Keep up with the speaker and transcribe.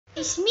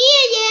It's me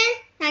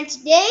again, and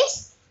today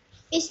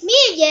it's me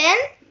again.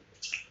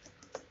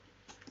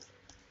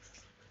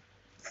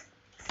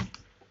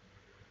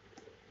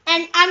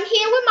 And I'm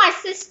here with my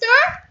sister,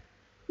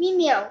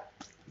 Mimio.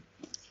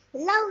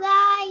 Hello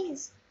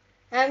guys.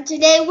 And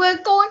today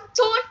we're going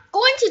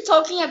to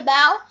talking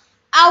about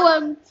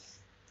our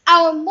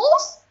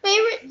most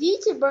favorite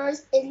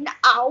YouTubers in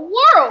our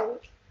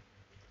world.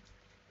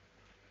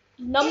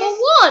 Number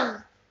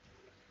one.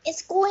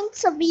 It's going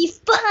to be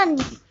fun.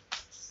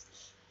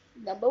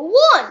 Number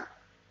one.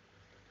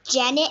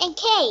 Janet and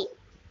Kate.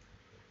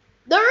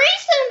 The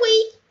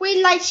reason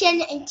we like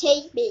Janet and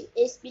Kate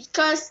is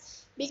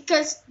because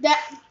their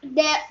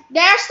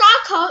star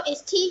code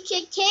is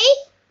TKK.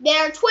 They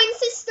are twin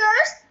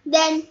sisters.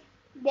 Then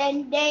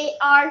they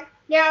are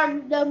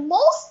the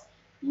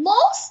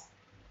most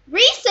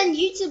recent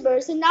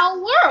YouTubers in our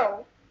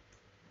world.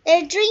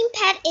 Their dream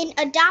pet in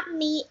Adopt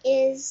Me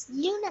is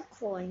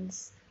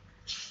unicorns.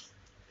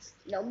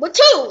 Number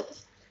two,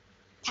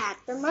 Tad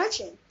the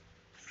Merchant.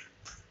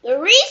 The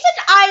reason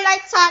I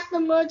like Tad the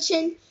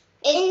Merchant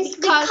is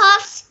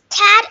because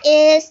Tad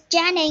is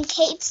Janet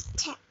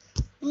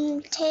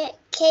and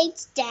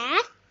Kate's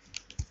dad,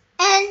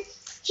 and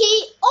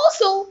he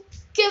also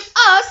give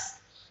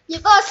us a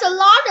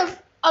lot of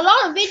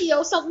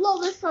videos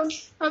uploaded from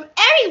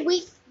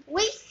every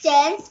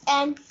weekend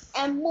and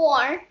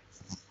more.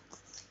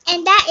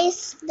 And that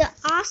is the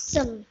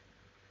awesome.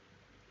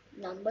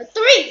 Number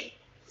three,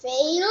 Fei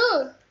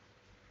Lu.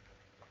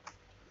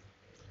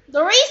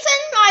 The reason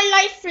I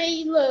like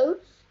Fei Lu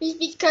is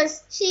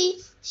because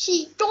she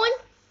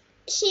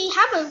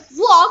have a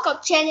vlog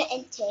of Janet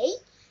and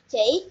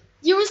Kate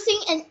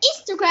using an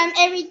Instagram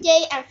every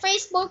day and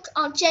Facebook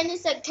on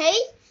Janet and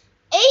Kate,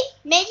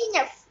 making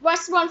a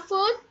restaurant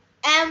food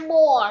and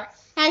more.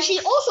 And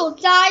she also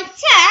dyed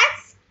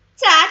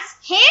Tad's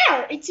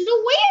hair into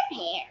the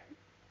weird hair.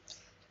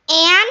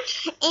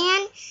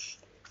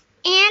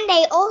 And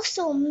they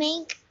also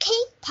make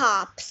cake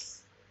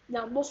pops.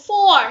 Number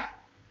four,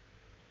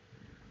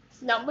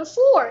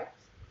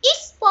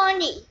 is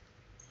Bunny.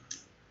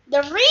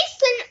 The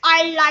reason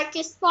I like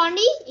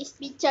Bunny is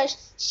because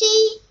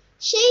she's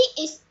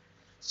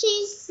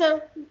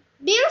a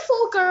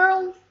beautiful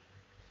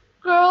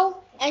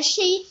girl, and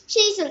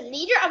she's a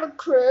leader of a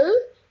crew.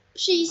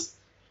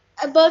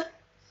 But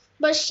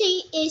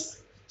she is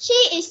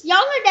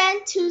younger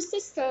than two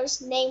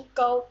sisters named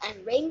Gold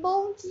and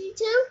Rainbow too,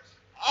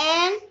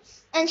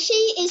 and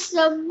she is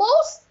the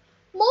most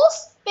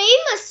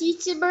famous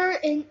YouTuber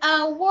in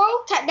our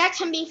world that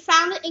can be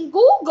found in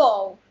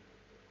Google.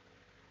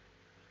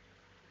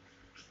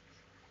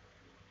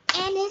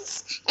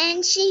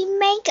 And she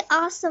make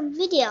awesome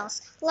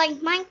videos like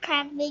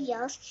Minecraft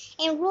videos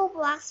and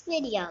Roblox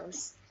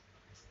videos.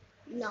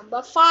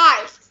 Number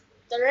five,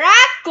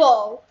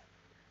 Draco.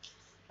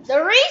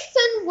 The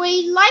reason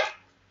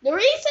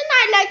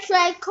I like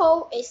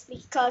Draco is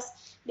because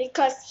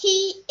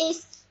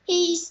he's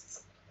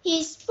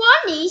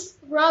Bunny's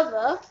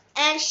brother,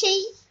 and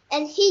he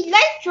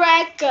likes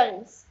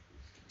dragons,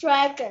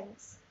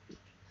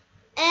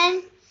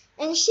 and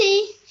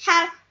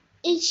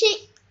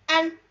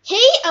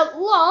he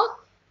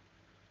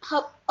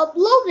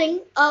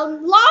uploading a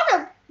lot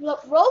of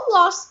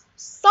Roblox,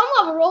 some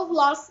of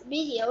Roblox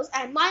videos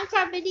and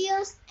Minecraft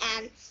videos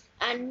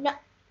and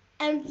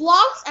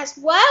vlogs as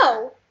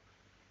well.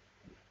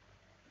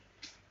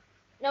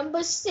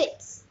 Number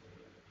six,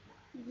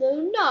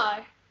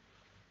 Lunar.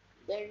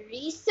 The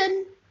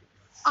reason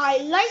I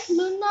like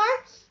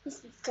Lunar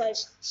is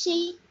because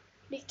she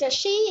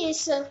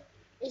is a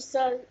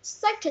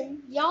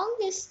second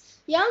youngest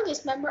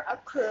member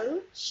of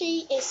crew.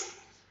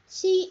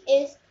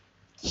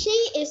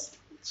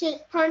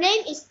 Her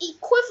name is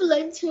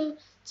equivalent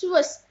to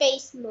a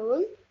space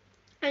moon,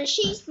 and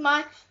she's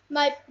my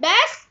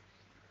best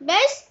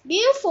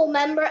beautiful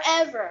member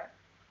ever.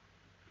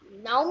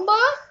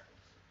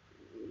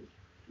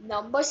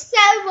 Number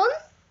seven,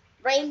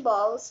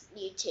 Rainbow's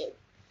YouTube.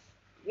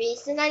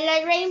 Reason I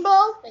like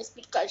Rainbow is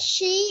because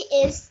she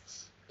is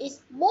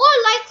more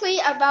likely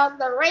about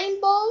the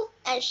rainbow,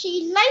 and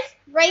she likes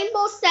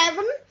Rainbow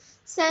 7,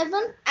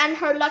 and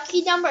her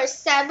lucky number is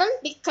 7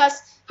 because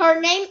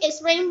her name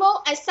is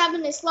Rainbow and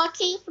 7 is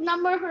lucky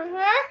number for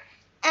her.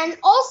 And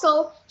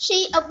also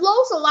she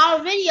uploads a lot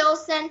of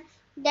videos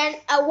than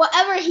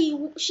whatever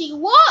she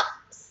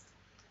wants.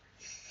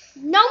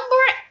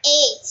 Number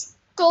 8,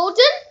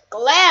 Golden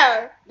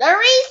Glare. The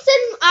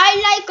reason I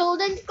like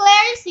Golden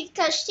Glare is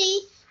because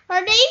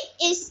her name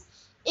is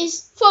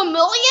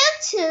familiar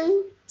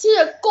to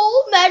the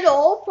gold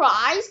medal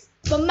prize,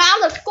 the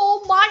amount of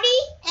gold money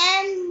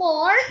and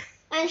more,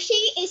 and she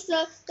is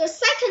the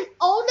second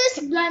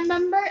oldest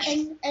member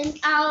in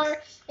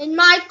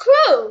my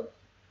crew.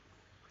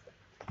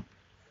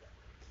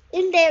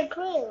 In their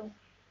crew.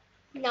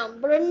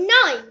 Number 9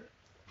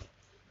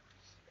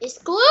 is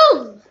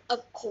Gloom,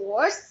 of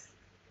course.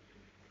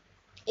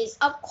 It's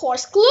of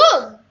course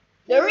Gloom.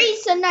 The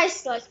reason I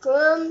like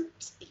Gloom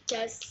is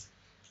because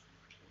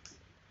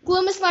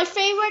Gloom is my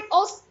favorite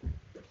also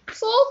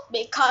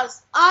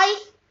because I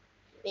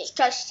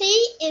because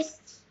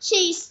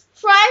she's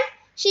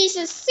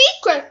a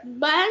secret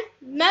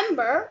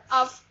member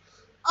of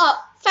a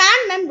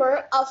fan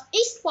member of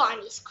East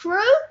Bonnie's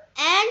crew,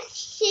 and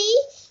she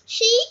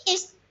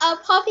is a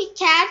puppy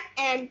cat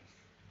and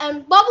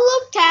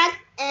bubble cat,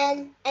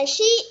 and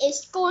she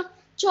is going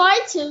try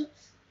to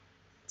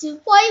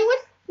play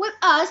with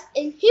us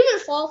in Human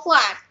Fall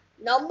Flat.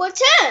 Number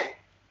 10.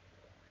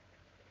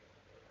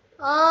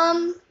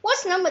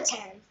 What's number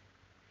 10?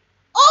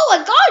 Oh,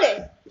 I got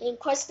it!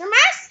 Inquisitor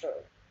Master.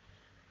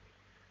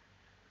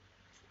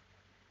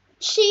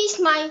 She's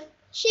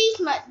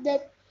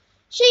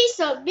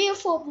a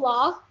beautiful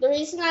blog. The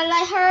reason I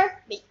like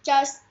her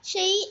because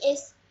she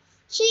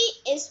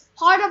is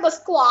part of a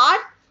squad,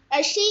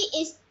 and she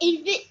is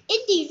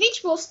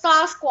individual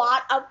star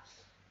squad of.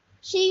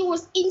 She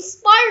was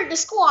inspired the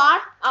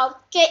squad of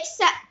Get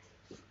Set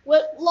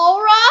with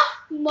Laura,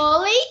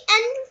 Molly,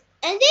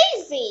 and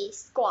Daisy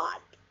squad,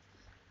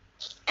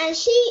 and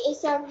she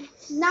is a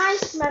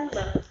nice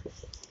member.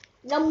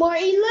 Number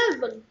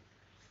 11.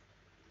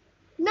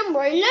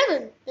 Number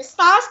 11, the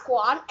Star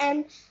Squad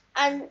and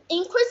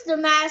Inquisitor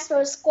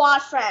Master Squad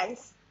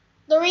friends.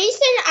 The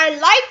reason I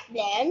like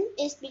them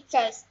is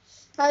because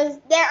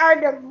they are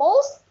the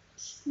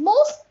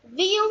most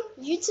viewed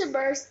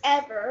YouTubers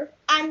ever,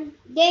 and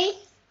they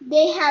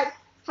have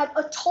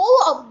a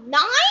total of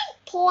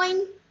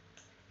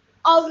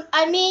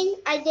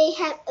they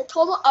had a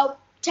total of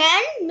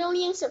 10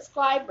 million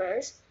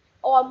subscribers,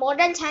 or more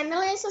than 10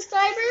 million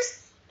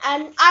subscribers,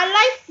 and I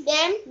like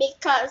them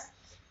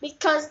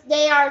because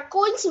they are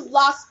going to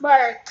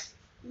Bloxburg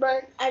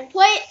and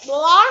play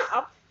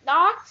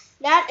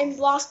that in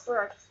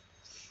Bloxburg.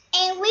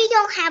 And we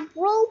don't have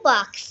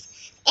Robux.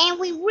 And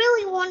we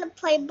really want to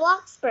play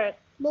Bloxburg,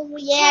 but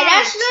we can't.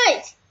 That's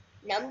right.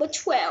 Number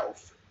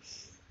 12.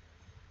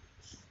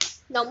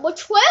 Number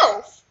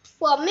 12,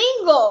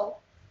 Flamingo.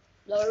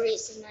 The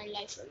reason I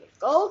like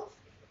Flamingo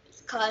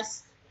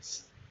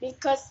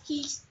because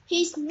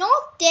he's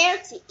not there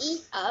to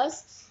eat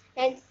us,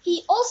 and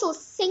he also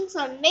sings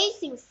an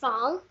amazing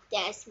song,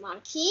 Dance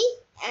Monkey,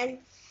 and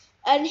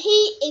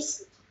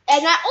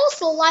I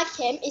also like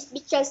him is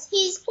because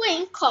he's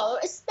playing Color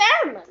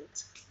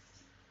Experiment.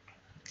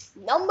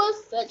 Number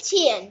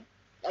 13,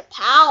 the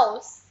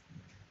Pals.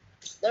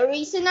 The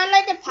reason I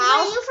like the Pals.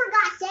 No, you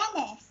forgot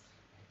Dennis.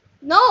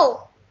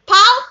 No,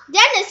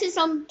 Dennis is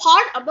a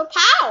part of the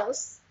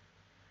Pals.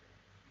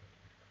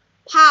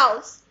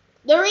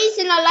 The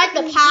reason I like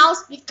the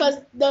Pals because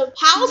the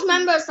Pals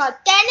members are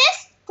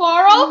Dennis,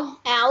 Coral,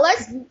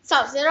 Alice,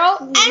 Sub-Zero,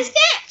 and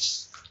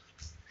Stitch.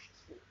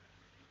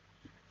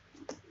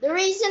 The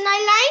reason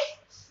I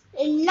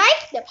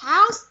like the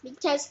Pals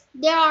because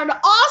they are the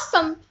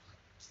awesome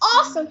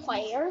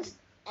players,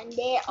 and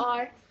they're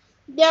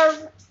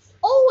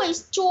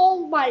always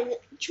join my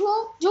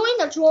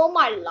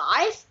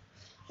life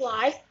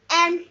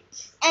and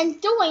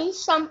doing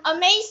some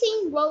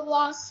amazing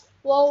Roblox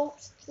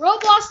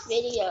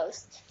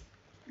videos.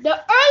 The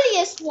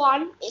earliest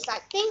one is I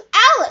think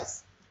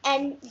Alice,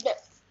 and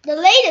the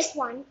latest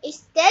one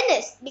is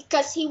Dennis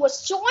because he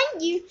was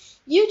joined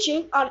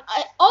YouTube on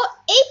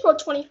April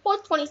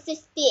 24th,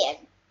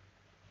 2016.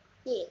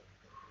 Yeah.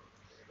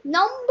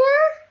 Number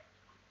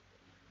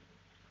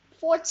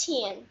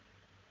 14,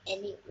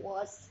 and it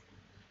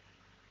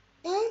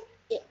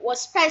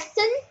was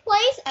Preston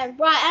Place and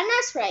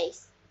Brianna's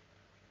Race.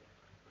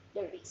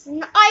 The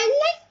reason I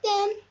like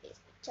them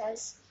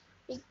is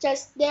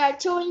because they are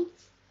doing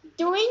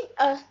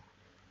a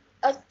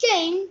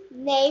game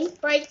named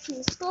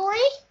Breaking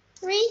Story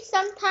 3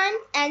 sometimes,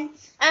 and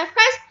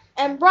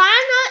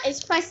Brianna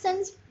is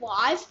Preston's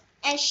wife,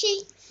 and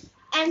he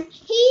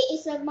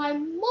is my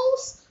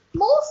most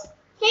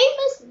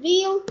famous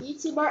video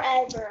YouTuber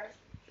ever.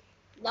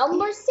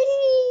 Number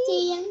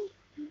 16.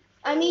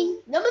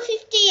 Number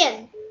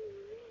 15.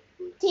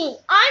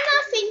 I'm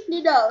Nothing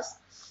Noodles.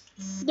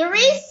 The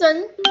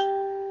reason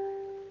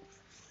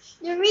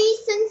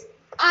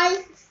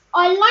I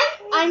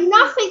like I'm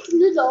Nothing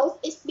Noodles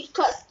is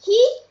because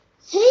he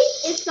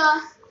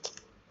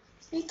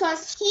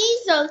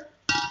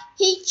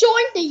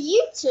joined the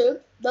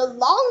YouTube the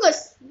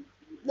longest.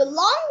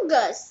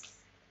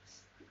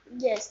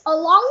 Yes,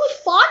 along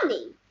with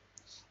Bonnie.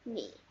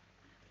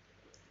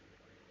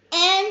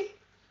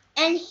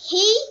 And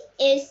he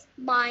is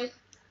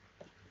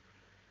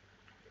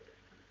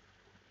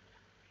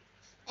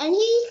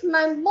he's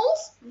my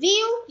most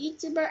viewed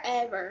YouTuber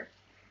ever.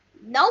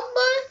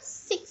 Number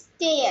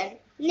 16,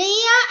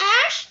 Leah,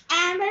 Ash,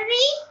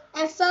 Amory,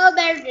 and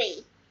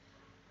Furberry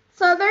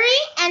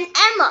and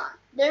Emma.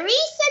 The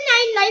reason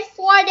I like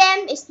for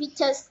them is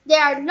because they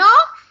are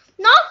not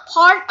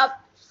part of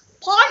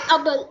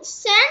the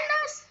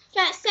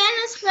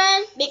Santa's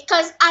friend.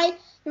 Because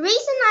the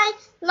reason I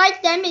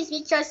like them is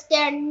because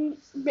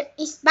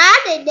it's bad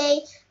that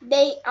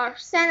they are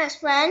Santa's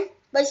friend,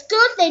 but it's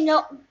good they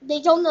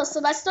don't know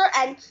Sylvester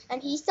and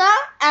Isa,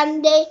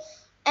 and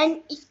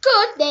it's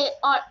good they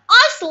are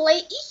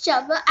isolate each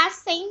other at the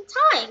same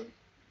time.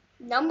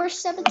 Number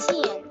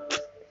 17.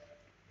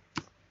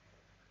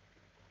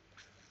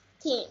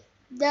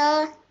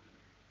 The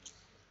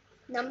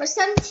number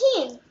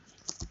 17.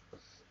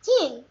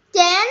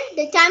 Dan,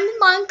 the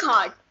diamond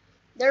minecart.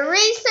 The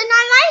reason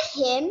I like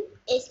him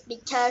is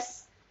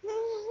because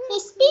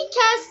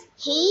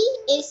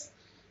he's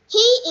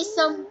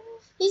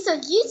a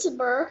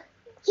YouTuber.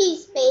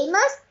 He's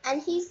famous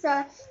and he's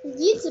a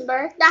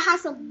YouTuber that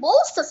has the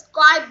most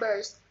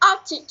subscribers,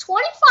 up to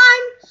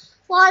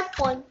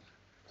 25.4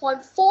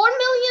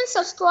 million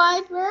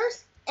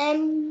subscribers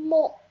and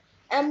more.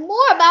 And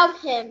more about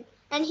him.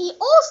 And he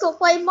also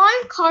plays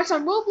Minecraft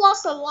on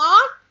Roblox a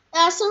lot.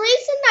 That's the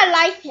reason I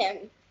like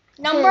him.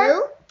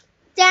 Number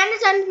Dan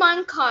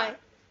Minecraft.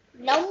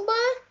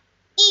 Number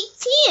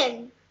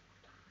 18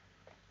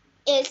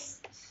 is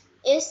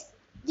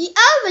the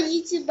other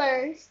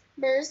YouTubers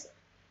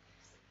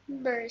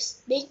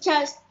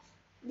because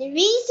the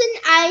reason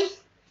I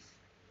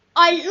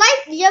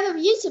like the other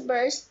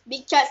YouTubers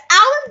because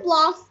Alan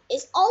Block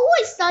is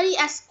always studying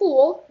at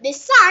school,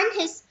 design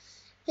his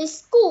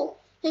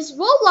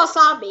Roblox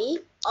hobby,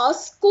 a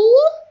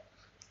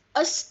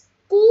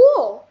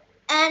school,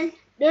 and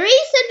the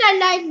reason I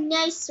like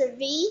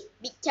nursery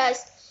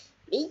because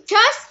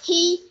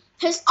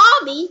his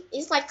hobby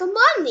is like a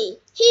money.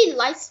 He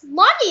likes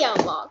money a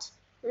lot.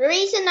 The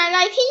reason I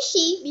like his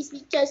sheep is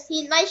because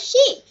he likes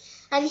sheep,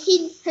 and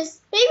his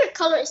favorite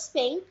color is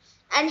pink,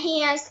 and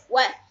he has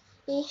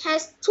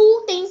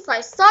 2 things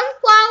like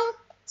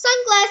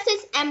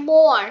sunglasses, and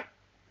more.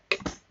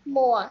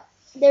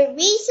 The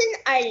reason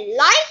I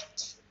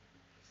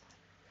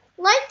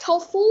like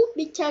tofu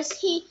because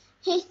his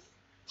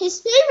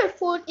favorite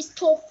food is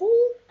tofu,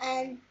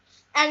 and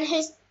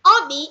his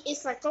hobby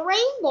is like a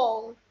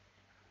rainbow.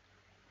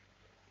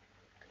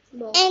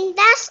 And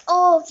that's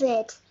all of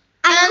it.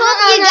 I hope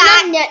hope you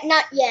got.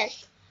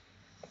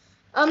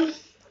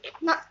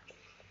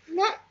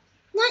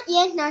 not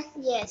yet. Not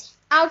yet.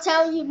 I'll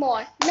tell you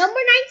more. Number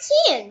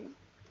 19.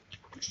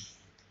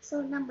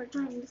 So number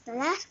 20 is the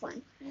last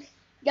one.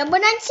 Number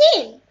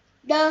 19.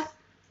 The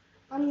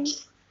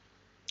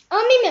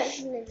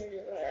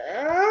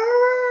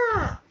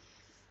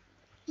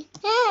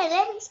Hey,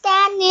 let me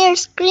stand near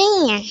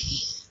screen.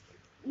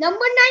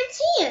 Number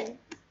 19.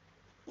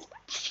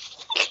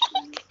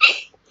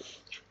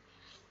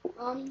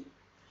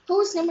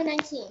 Who's number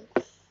 19?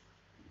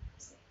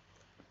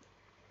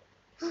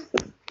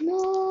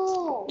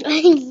 No.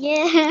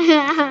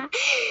 Yeah.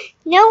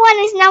 No one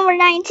is number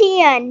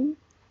 19.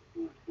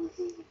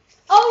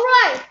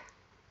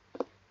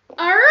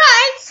 All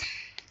right.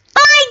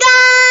 Bye,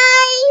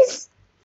 guys.